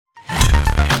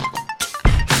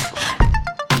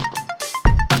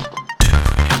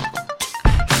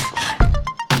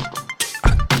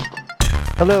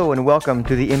Hello and welcome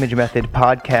to the Image Method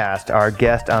podcast. Our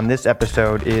guest on this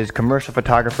episode is commercial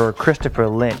photographer Christopher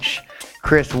Lynch.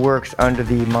 Chris works under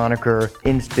the moniker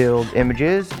Instilled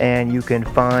Images, and you can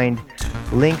find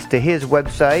links to his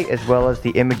website as well as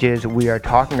the images we are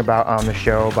talking about on the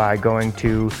show by going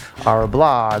to our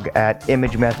blog at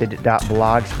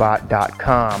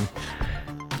imagemethod.blogspot.com.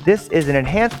 This is an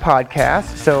enhanced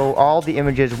podcast, so all the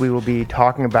images we will be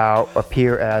talking about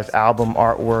appear as album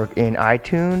artwork in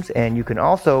iTunes, and you can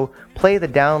also play the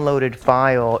downloaded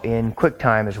file in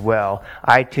QuickTime as well.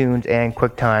 iTunes and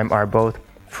QuickTime are both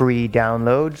free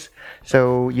downloads,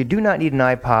 so you do not need an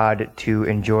iPod to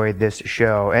enjoy this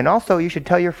show. And also, you should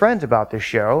tell your friends about this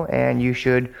show, and you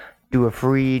should do a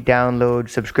free download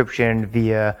subscription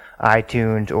via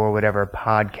iTunes or whatever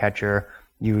podcatcher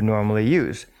you normally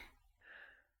use.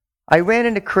 I ran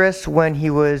into Chris when he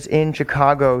was in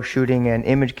Chicago shooting an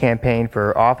image campaign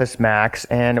for Office Max,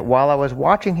 and while I was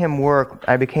watching him work,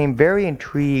 I became very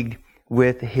intrigued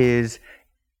with his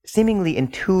seemingly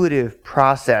intuitive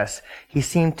process. He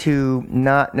seemed to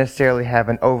not necessarily have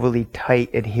an overly tight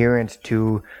adherence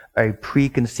to a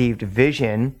preconceived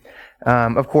vision.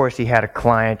 Of course, he had a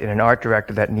client and an art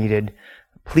director that needed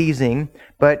pleasing,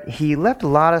 but he left a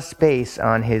lot of space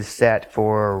on his set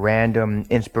for random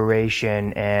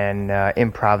inspiration and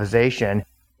improvisation.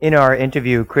 In our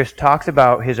interview, Chris talks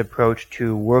about his approach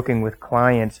to working with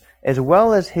clients as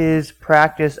well as his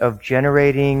practice of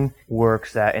generating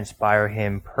works that inspire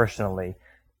him personally.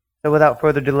 So without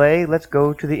further delay, let's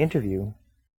go to the interview.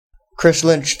 Chris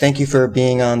Lynch, thank you for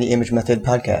being on the Image Method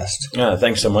podcast.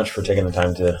 Thanks so much for taking the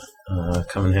time to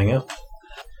come and hang out.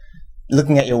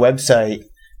 Looking at your website,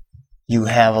 you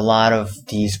have a lot of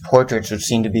these portraits which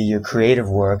seem to be your creative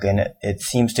work, and it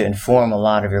seems to inform a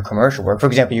lot of your commercial work. For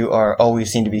example, you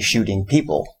always seem to be shooting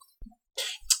people.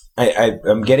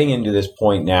 I'm getting into this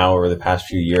point now over the past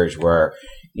few years where,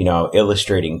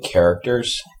 illustrating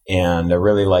characters, and I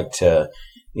really like to,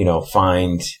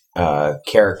 find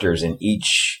characters in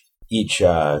each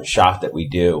shot that we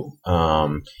do.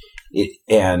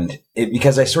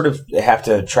 Because I sort of have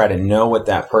to try to know what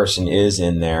that person is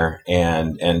in there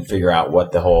and figure out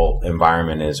what the whole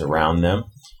environment is around them,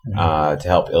 to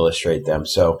help illustrate them.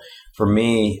 So for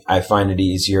me, I find it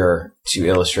easier to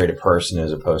illustrate a person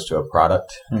as opposed to a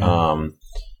product. So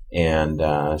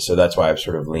that's why I've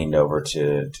sort of leaned over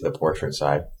to the portrait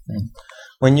side.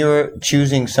 When you're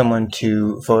choosing someone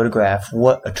to photograph,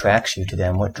 what attracts you to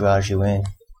them? What draws you in?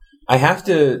 I have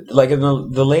to, like in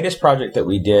the latest project that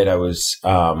we did, I was,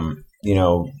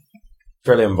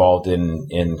 fairly involved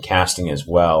in casting as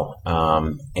well.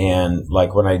 And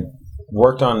like when I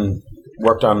worked on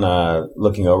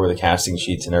looking over the casting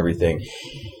sheets and everything,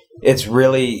 it's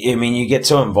really, you get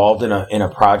so involved in a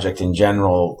project in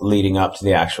general leading up to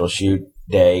the actual shoot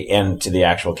day and to the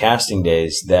actual casting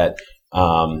days that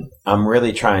I'm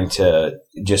really trying to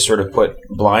just sort of put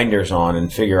blinders on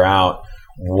and figure out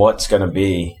what's going to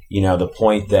be, the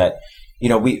point that,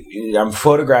 I'm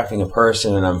photographing a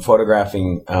person and I'm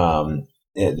photographing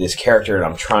this character, and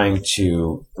I'm trying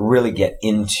to really get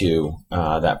into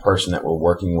that person that we're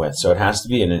working with. So it has to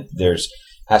be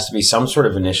has to be some sort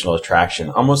of initial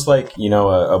attraction, almost like,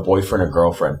 a boyfriend or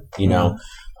girlfriend, a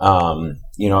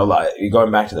lot,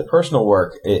 going back to the personal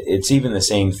work, it's even the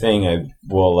same thing. I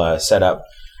will set up,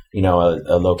 a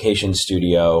location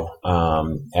studio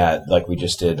at, like we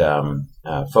just did,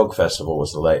 Folk Festival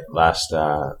was the last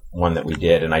one that we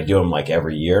did, and I do them like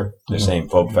every year, the same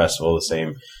Folk Festival, the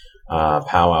same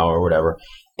powwow or whatever,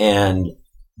 and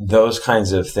those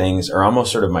kinds of things are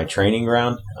almost sort of my training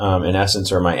ground, in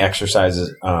essence, or my exercises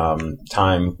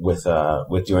time with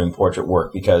doing portrait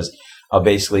work, because I'll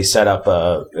basically set up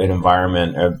an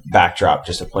environment, a backdrop,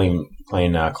 just a plain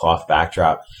cloth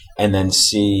backdrop, and then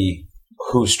see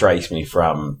who strikes me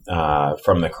from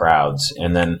the crowds,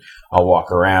 and then I'll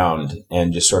walk around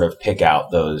and just sort of pick out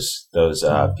those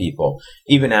people.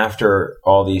 Even after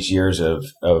all these years of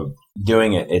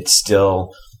doing it,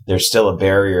 there's still a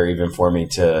barrier even for me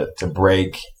to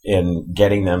break in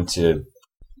getting them to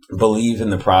believe in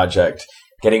the project,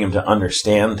 getting them to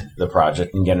understand the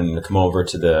project, and getting them to come over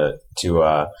to the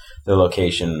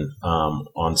location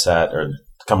on set, or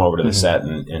come over to the set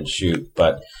and shoot.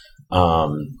 But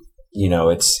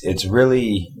it's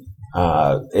really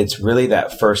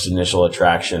that first initial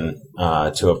attraction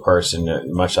to a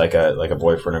person, much like a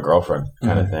boyfriend or girlfriend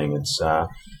kind of thing. It's so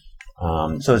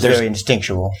it's very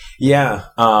instinctual. Yeah,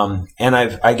 and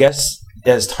I guess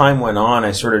as time went on,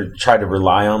 I sort of tried to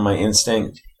rely on my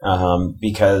instinct,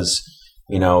 because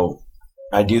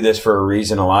I do this for a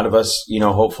reason. A lot of us,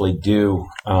 hopefully do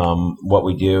what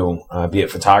we do, be it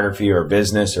photography or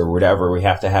business or whatever. We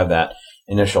have to have that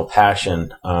initial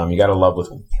passion. You got to love with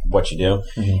what you do.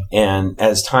 Mm-hmm. And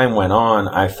as time went on,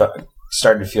 I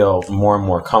started to feel more and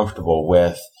more comfortable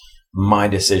with my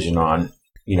decision on,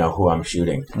 who I'm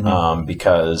shooting. Mm-hmm.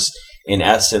 Because in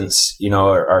essence,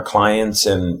 our clients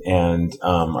and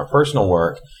our personal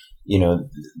work,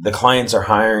 the clients are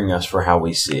hiring us for how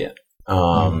we see it.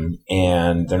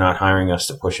 And they're not hiring us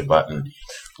to push a button.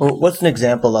 Well, what's an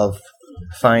example of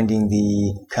finding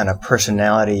the kind of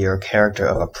personality or character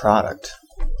of a product?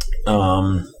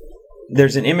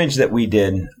 There's an image that we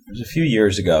did, it was a few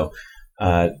years ago.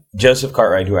 Joseph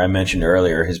Cartwright, who I mentioned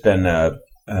earlier, has been a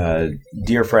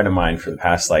dear friend of mine for the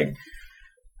past, I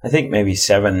think maybe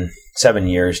 7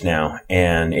 years now,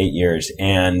 and 8 years.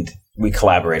 And we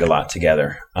collaborate a lot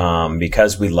together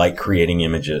because we like creating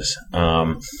images.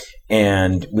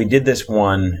 And we did this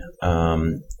one.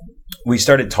 We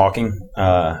started talking,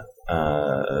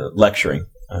 lecturing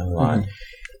a lot,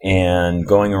 and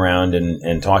going around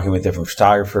and talking with different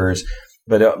photographers.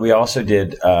 But we also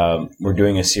did. We're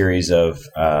doing a series of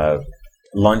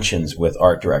luncheons with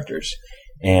art directors.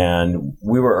 And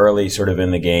we were early sort of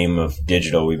in the game of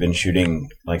digital. We've been shooting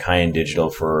high-end digital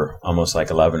for almost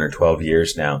 11 or 12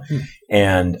 years now.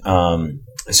 And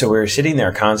so we were sitting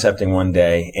there concepting one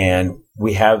day, and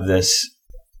we have this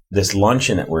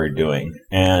luncheon that we're doing.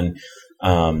 And,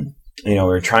 we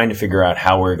were trying to figure out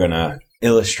how we're going to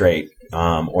illustrate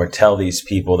or tell these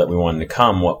people that we wanted to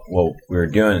come what we were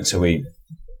doing. So we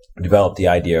developed the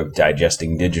idea of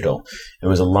digesting digital. It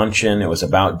was a luncheon. It was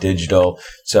about digital.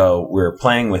 So we were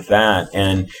playing with that.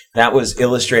 And that was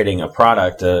illustrating a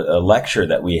product, a lecture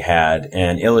that we had,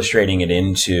 and illustrating it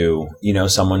into,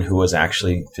 someone who was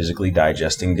actually physically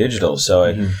digesting digital. So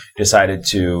I decided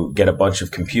to get a bunch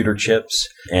of computer chips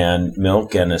and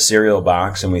milk and a cereal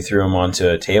box, and we threw them onto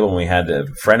a table. And we had a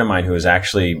friend of mine who was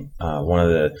actually one of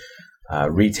the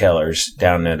retailers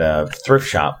down at a thrift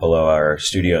shop below our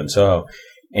studio in Soho,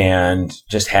 and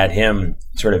just had him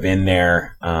sort of in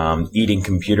there eating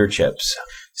computer chips.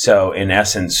 So in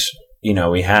essence,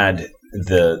 we had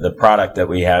the product that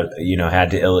we had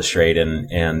to illustrate,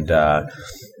 and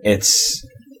it's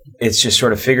just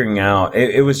sort of figuring out.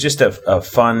 It was just a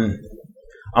fun,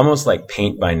 almost like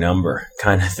paint by number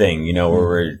kind of thing, where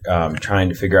we're trying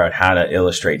to figure out how to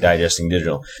illustrate digesting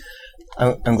digital.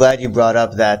 I'm glad you brought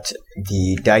up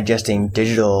the digesting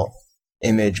digital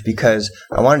image, because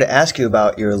I wanted to ask you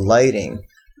about your lighting.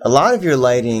 A lot of your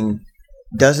lighting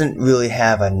doesn't really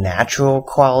have a natural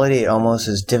quality. It almost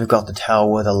is difficult to tell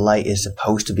where the light is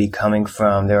supposed to be coming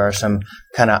from. There are some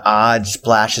kind of odd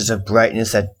splashes of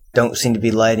brightness that don't seem to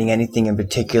be lighting anything in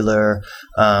particular.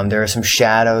 There are some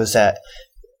shadows that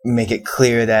make it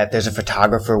clear that there's a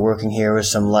photographer working here with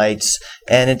some lights,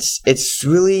 and it's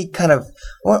really kind of,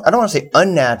 well, I don't want to say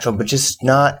unnatural, but just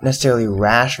not necessarily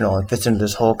rational. It fits into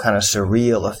this whole kind of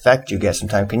surreal effect you get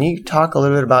sometimes. Can you talk a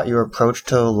little bit about your approach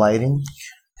to lighting?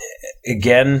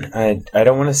 Again, I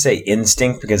don't want to say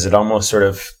instinct, because it almost sort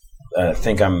of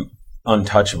think I'm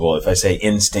untouchable if I say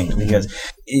instinct, because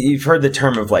you've heard the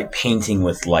term of painting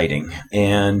with lighting,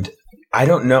 and I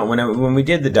don't know, when we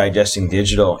did the digesting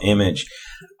digital image,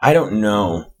 I don't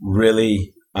know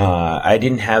really. I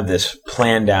didn't have this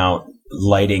planned out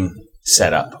lighting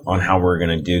set up on how we're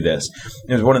going to do this.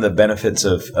 It was one of the benefits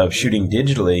of shooting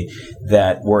digitally,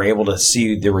 that we're able to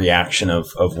see the reaction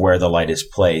of where the light is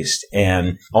placed.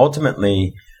 And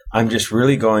ultimately, I'm just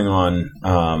really going on.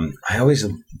 I always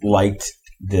liked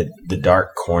the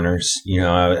dark corners,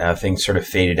 how things sort of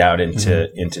faded out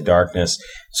into darkness.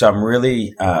 So I'm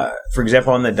really, for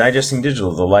example, on the digesting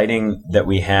digital, the lighting that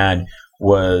we had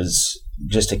was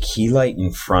just a key light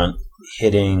in front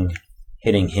hitting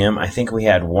him. I think we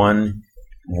had one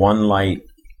light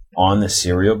on the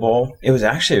cereal bowl. It was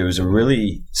a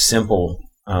really simple,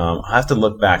 I have to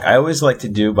look back. I always like to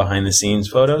do behind the scenes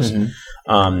photos.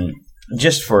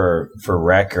 Just for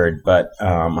record, but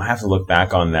I have to look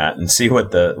back on that and see what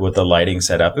the lighting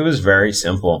set up. It was very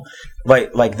simple.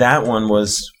 Like that one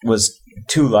was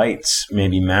 2 lights,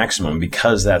 maybe maximum,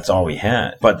 because that's all we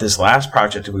had. But this last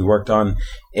project that we worked on,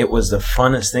 it was the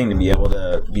funnest thing to be able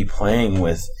to be playing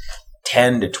with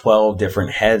 10 to 12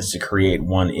 different heads to create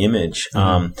one image.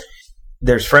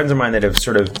 There's friends of mine that have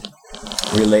sort of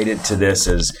related to this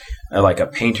as like a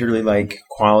painterly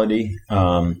quality,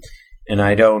 and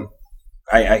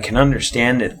I can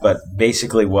understand it, but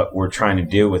basically what we're trying to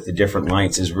do with the different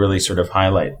lights is really sort of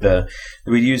highlight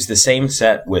we used the same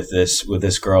set with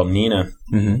this girl, Nina.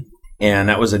 And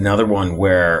that was another one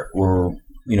where we're,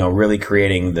 really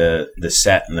creating the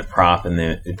set and the prop and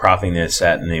the propping the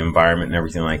set and the environment and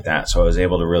everything like that. So I was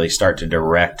able to really start to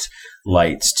direct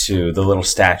lights to the little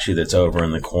statue that's over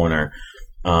in the corner.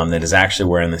 that is actually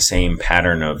wearing the same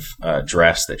pattern of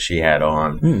dress that she had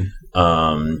on.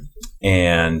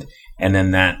 And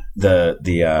then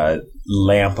the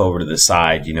lamp over to the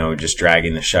side, just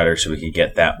dragging the shutter so we could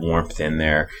get that warmth in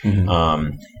there.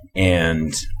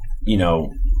 And,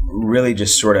 really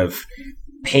just sort of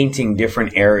painting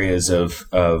different areas of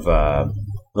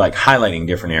like highlighting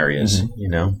different areas,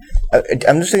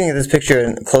 I'm just looking at this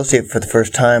picture closely for the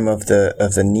first time of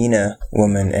the Nina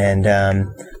woman, and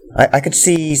I could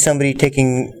see somebody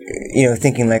thinking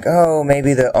like, oh,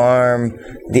 maybe the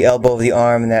elbow of the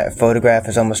arm in that photograph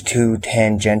is almost too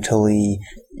tangentially,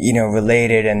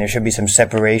 related, and there should be some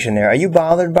separation there. Are you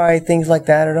bothered by things like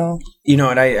that at all?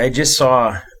 And I just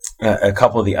saw a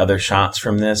couple of the other shots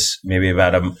from this, maybe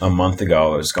about a month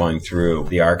ago. I was going through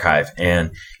the archive,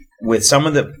 and with some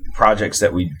of the projects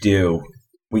that we do,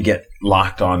 we get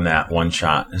locked on that one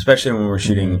shot, especially when we're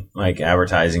shooting like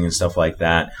advertising and stuff like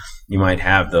that. You might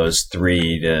have those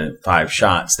 3 to 5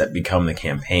 shots that become the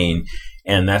campaign,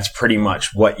 and that's pretty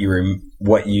much what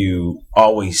you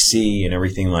always see and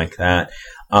everything like that.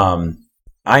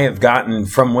 I have gotten,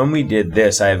 from when we did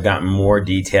this, I have gotten more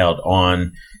detailed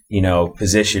on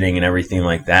positioning and everything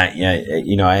like that. Yeah,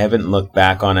 I haven't looked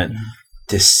back on it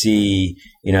to see.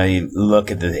 You look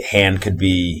at the hand could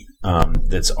be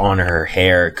that's on her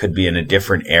hair, it could be in a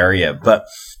different area. But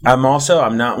I'm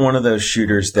not one of those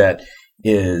shooters that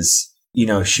is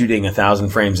shooting 1,000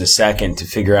 frames a second to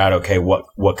figure out, okay,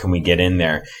 what can we get in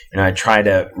there? And I try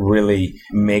to really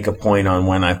make a point on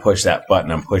when I push that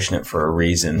button, I'm pushing it for a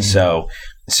reason. So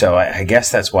I guess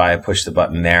that's why I push the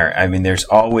button there. I mean, there's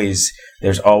always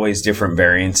different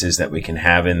variances that we can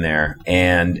have in there.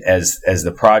 And as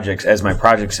my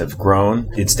projects have grown,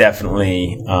 it's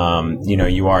definitely,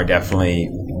 you are definitely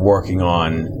working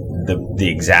on the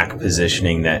exact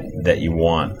positioning that you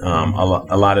want.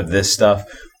 A lot of this stuff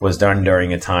was done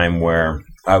during a time where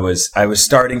I was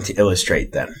starting to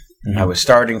illustrate then. I was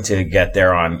starting to get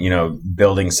there on,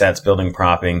 building sets, building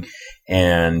propping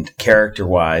and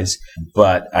character-wise,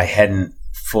 but I hadn't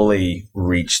fully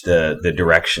reached the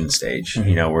direction stage,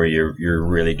 where you're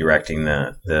really directing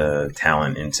the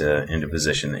talent into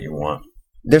position that you want.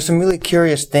 There's some really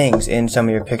curious things in some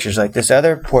of your pictures, like this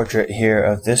other portrait here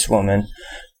of this woman.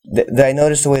 I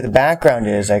notice the way the background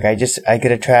is. Like I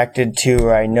get attracted to,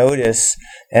 or I notice,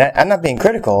 and I'm not being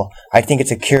critical, I think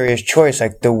it's a curious choice,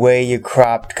 like the way you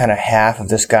cropped kind of half of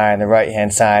this guy on the right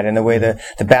hand side, and the way the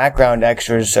background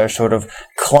extras are sort of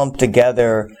clumped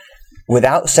together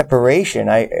without separation.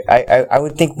 I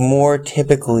would think more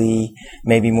typically,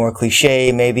 maybe more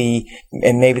cliche, maybe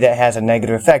that has a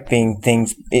negative effect, being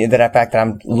things that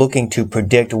I'm looking to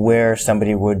predict where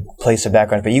somebody would place a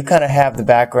background. But you kind of have the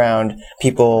background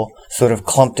people sort of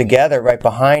clumped together right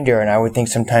behind her, and I would think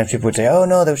sometimes people would say, oh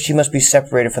no, she must be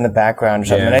separated from the background or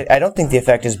something. Yeah. And I don't think the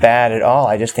effect is bad at all.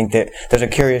 I just think that those are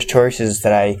curious choices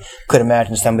that I could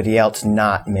imagine somebody else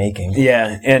not making.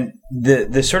 Yeah, and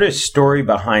the sort of story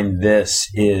behind this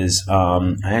is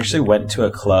I actually went to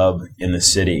a club in the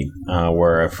city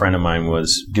where a friend of mine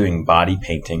was doing body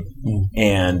painting,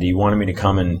 and he wanted me to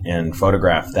come and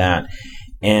photograph that.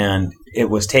 And it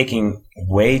was taking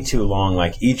way too long.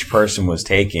 Like each person was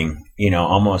taking,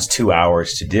 almost 2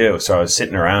 hours to do. So I was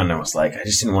sitting around and I was like, I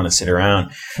just didn't want to sit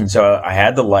around. So I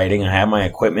had the lighting, I had my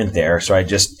equipment there. So I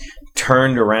just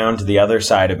turned around to the other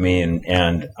side of me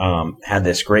and had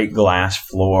this great glass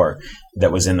floor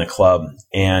that was in the club,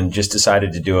 and just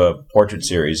decided to do a portrait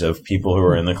series of people who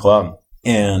were in the club.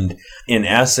 And in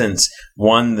essence,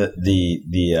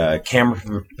 the camera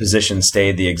position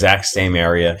stayed the exact same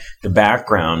area. The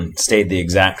background stayed the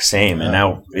exact same. And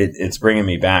now it's bringing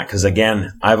me back. Cause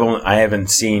again, I haven't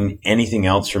seen anything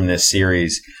else from this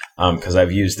series. Cause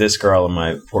I've used this girl in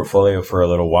my portfolio for a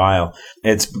little while.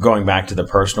 It's going back to the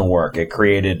personal work. It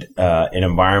created, an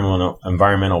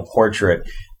environmental portrait,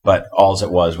 but all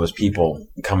it was people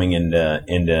coming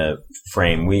into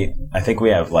frame. I think we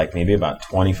have like maybe about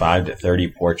 25 to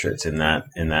 30 portraits in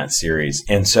that series.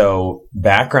 And so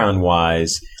background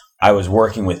wise, I was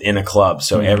working within a club,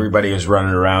 so everybody was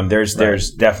running around. There's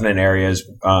definite areas,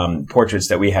 portraits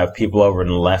that we have people over on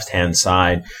the left hand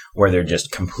side where they're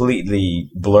just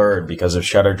completely blurred because of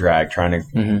shutter drag, trying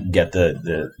to get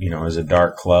the it was a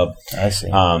dark club. I see.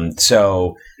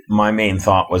 So my main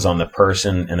thought was on the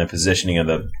person and the positioning of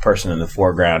the person in the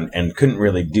foreground, and couldn't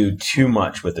really do too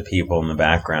much with the people in the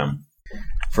background.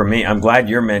 for me, I'm glad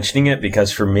you're mentioning it,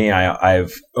 because for me,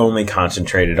 I've only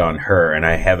concentrated on her and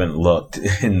I haven't looked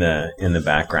in the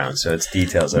background. So it's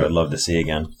details I would love to see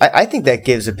again. I think that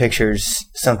gives the pictures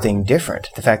something different.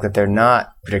 The fact that they're not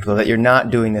predictable, that you're not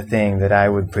doing the thing that I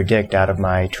would predict out of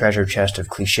my treasure chest of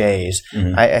cliches.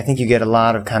 Mm-hmm. I think you get a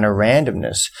lot of kind of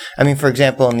randomness. I mean, for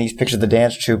example, in these pictures of the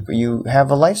dance troupe, you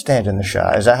have a light stand in the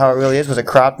shot. Is that how it really is? Was it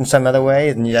cropped in some other way?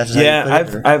 And that's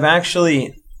I've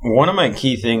actually, one of my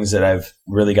key things that I've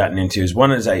really gotten into is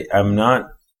I'm not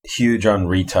huge on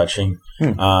retouching.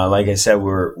 Like I said,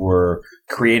 we're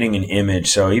creating an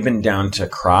image, so even down to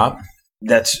crop.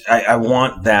 I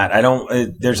want that. I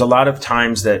don't. There's a lot of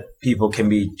times that people can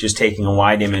be just taking a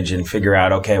wide image and figure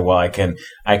out, okay, well, I can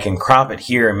crop it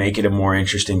here and make it a more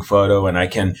interesting photo, and I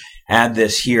can add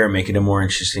this here and make it a more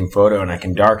interesting photo, and I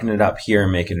can darken it up here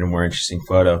and make it a more interesting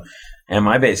photo. And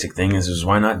my basic thing is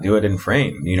why not do it in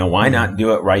frame? Why not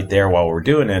do it right there while we're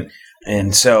doing it?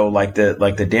 And so, like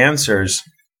the dancers,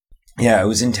 yeah, it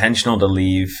was intentional to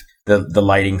leave the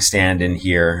lighting stand in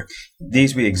here.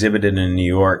 These we exhibited in New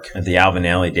York at the Alvin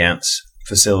Ailey Dance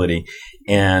Facility,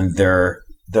 and they're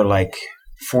like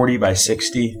 40 by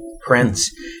 60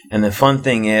 prints. And the fun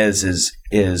thing is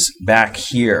back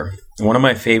here. One of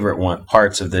my favorite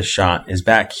parts of this shot is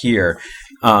back here.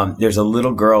 There's a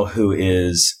little girl who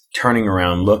is turning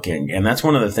around looking, and that's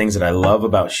one of the things that I love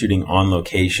about shooting on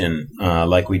location,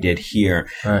 like we did here,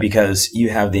 right. Because you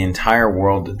have the entire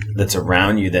world that's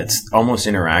around you that's almost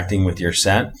interacting with your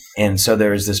set. And so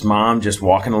there's this mom just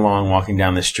walking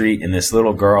down the street, and this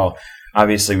little girl,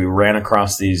 obviously we ran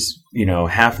across these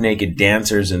half naked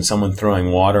dancers and someone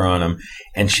throwing water on them,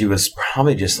 and she was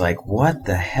probably just like, what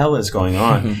the hell is going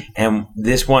on? And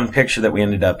this one picture that we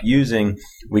ended up using,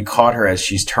 we caught her as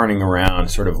she's turning around,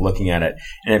 sort of looking at it,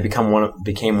 and it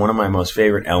became one of my most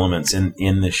favorite elements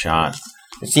in the shot.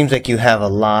 It seems like you have a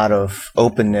lot of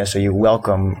openness, or you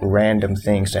welcome random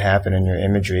things to happen in your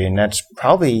imagery, and that's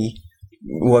probably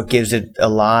what gives it a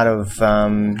lot of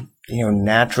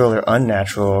natural or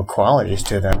unnatural qualities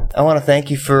to them. I want to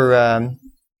thank you for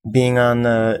being on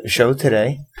the show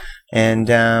today and,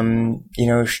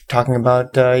 talking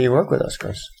about your work with us,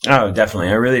 Chris. Oh, definitely.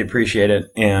 I really appreciate it.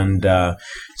 And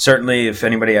certainly if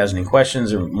anybody has any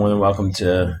questions, they're more than welcome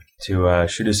to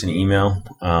shoot us an email.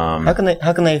 How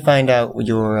can they find out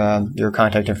your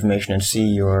contact information and see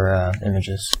your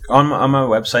images? On my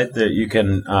website, that you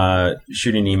can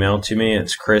shoot an email to me.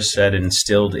 It's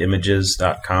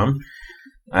chris@instilledImages.com.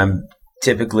 I'm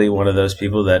typically one of those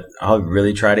people that I'll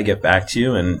really try to get back to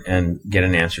you and get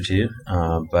an answer to you.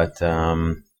 But I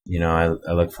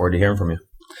look forward to hearing from you.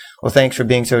 Well, thanks for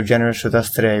being so generous with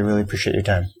us today. I really appreciate your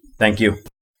time. Thank you.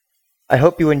 I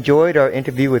hope you enjoyed our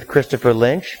interview with Christopher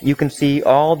Lynch. You can see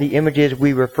all the images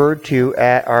we referred to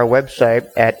at our website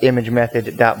at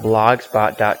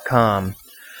imagemethod.blogspot.com.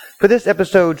 For this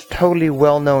episode's totally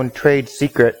well-known trade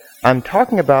secret, I'm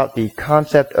talking about the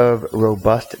concept of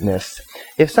robustness.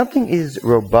 If something is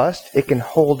robust, it can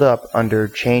hold up under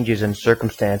changes in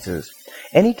circumstances.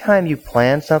 Anytime you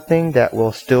plan something that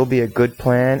will still be a good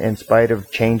plan in spite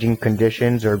of changing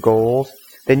conditions or goals,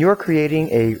 then you're creating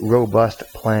a robust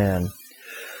plan.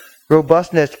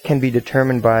 Robustness can be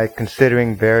determined by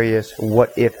considering various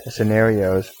what-if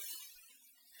scenarios.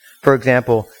 For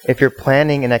example, if you're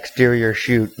planning an exterior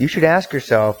shoot, you should ask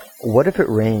yourself, what if it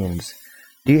rains?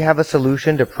 Do you have a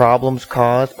solution to problems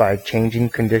caused by changing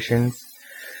conditions?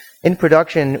 In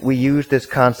production, we use this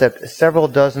concept several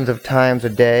dozens of times a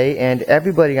day, and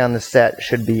everybody on the set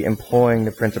should be employing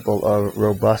the principle of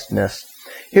robustness.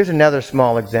 Here's another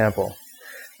small example.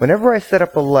 Whenever I set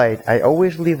up a light, I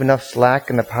always leave enough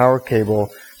slack in the power cable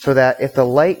so that if the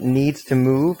light needs to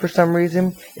move for some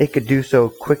reason, it could do so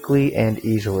quickly and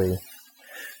easily.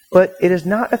 But it is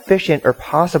not efficient or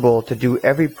possible to do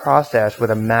every process with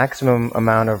a maximum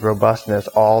amount of robustness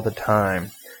all the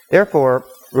time. Therefore,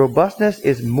 robustness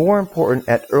is more important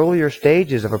at earlier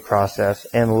stages of a process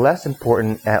and less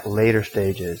important at later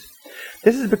stages.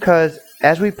 This is because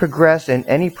as we progress in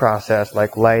any process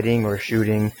like lighting or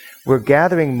shooting, we're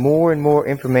gathering more and more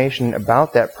information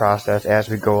about that process as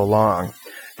we go along.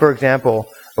 For example,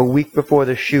 a week before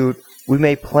the shoot, we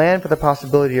may plan for the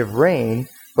possibility of rain,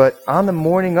 but on the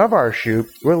morning of our shoot,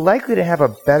 we're likely to have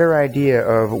a better idea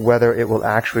of whether it will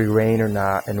actually rain or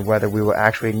not, and whether we will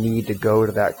actually need to go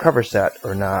to that cover set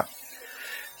or not.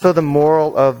 So the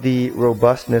moral of the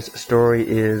robustness story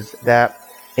is that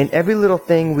in every little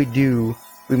thing we do,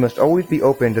 we must always be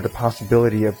open to the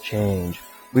possibility of change.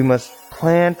 We must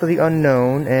plan for the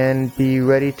unknown and be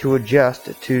ready to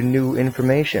adjust to new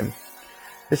information.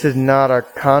 This is not a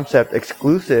concept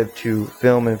exclusive to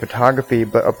film and photography,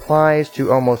 but applies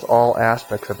to almost all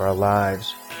aspects of our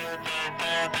lives.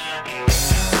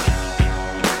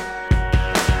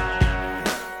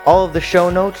 All of the show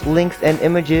notes, links, and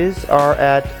images are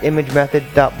at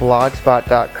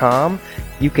imagemethod.blogspot.com.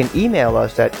 You can email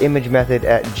us at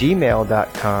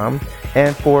imagemethod@gmail.com.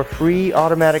 And for free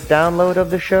automatic download of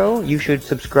the show, you should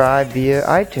subscribe via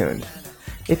iTunes.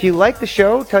 If you like the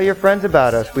show, tell your friends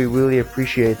about us. We really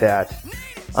appreciate that.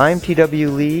 I'm TW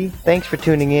Lee. Thanks for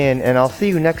tuning in, and I'll see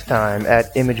you next time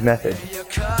at Image Method.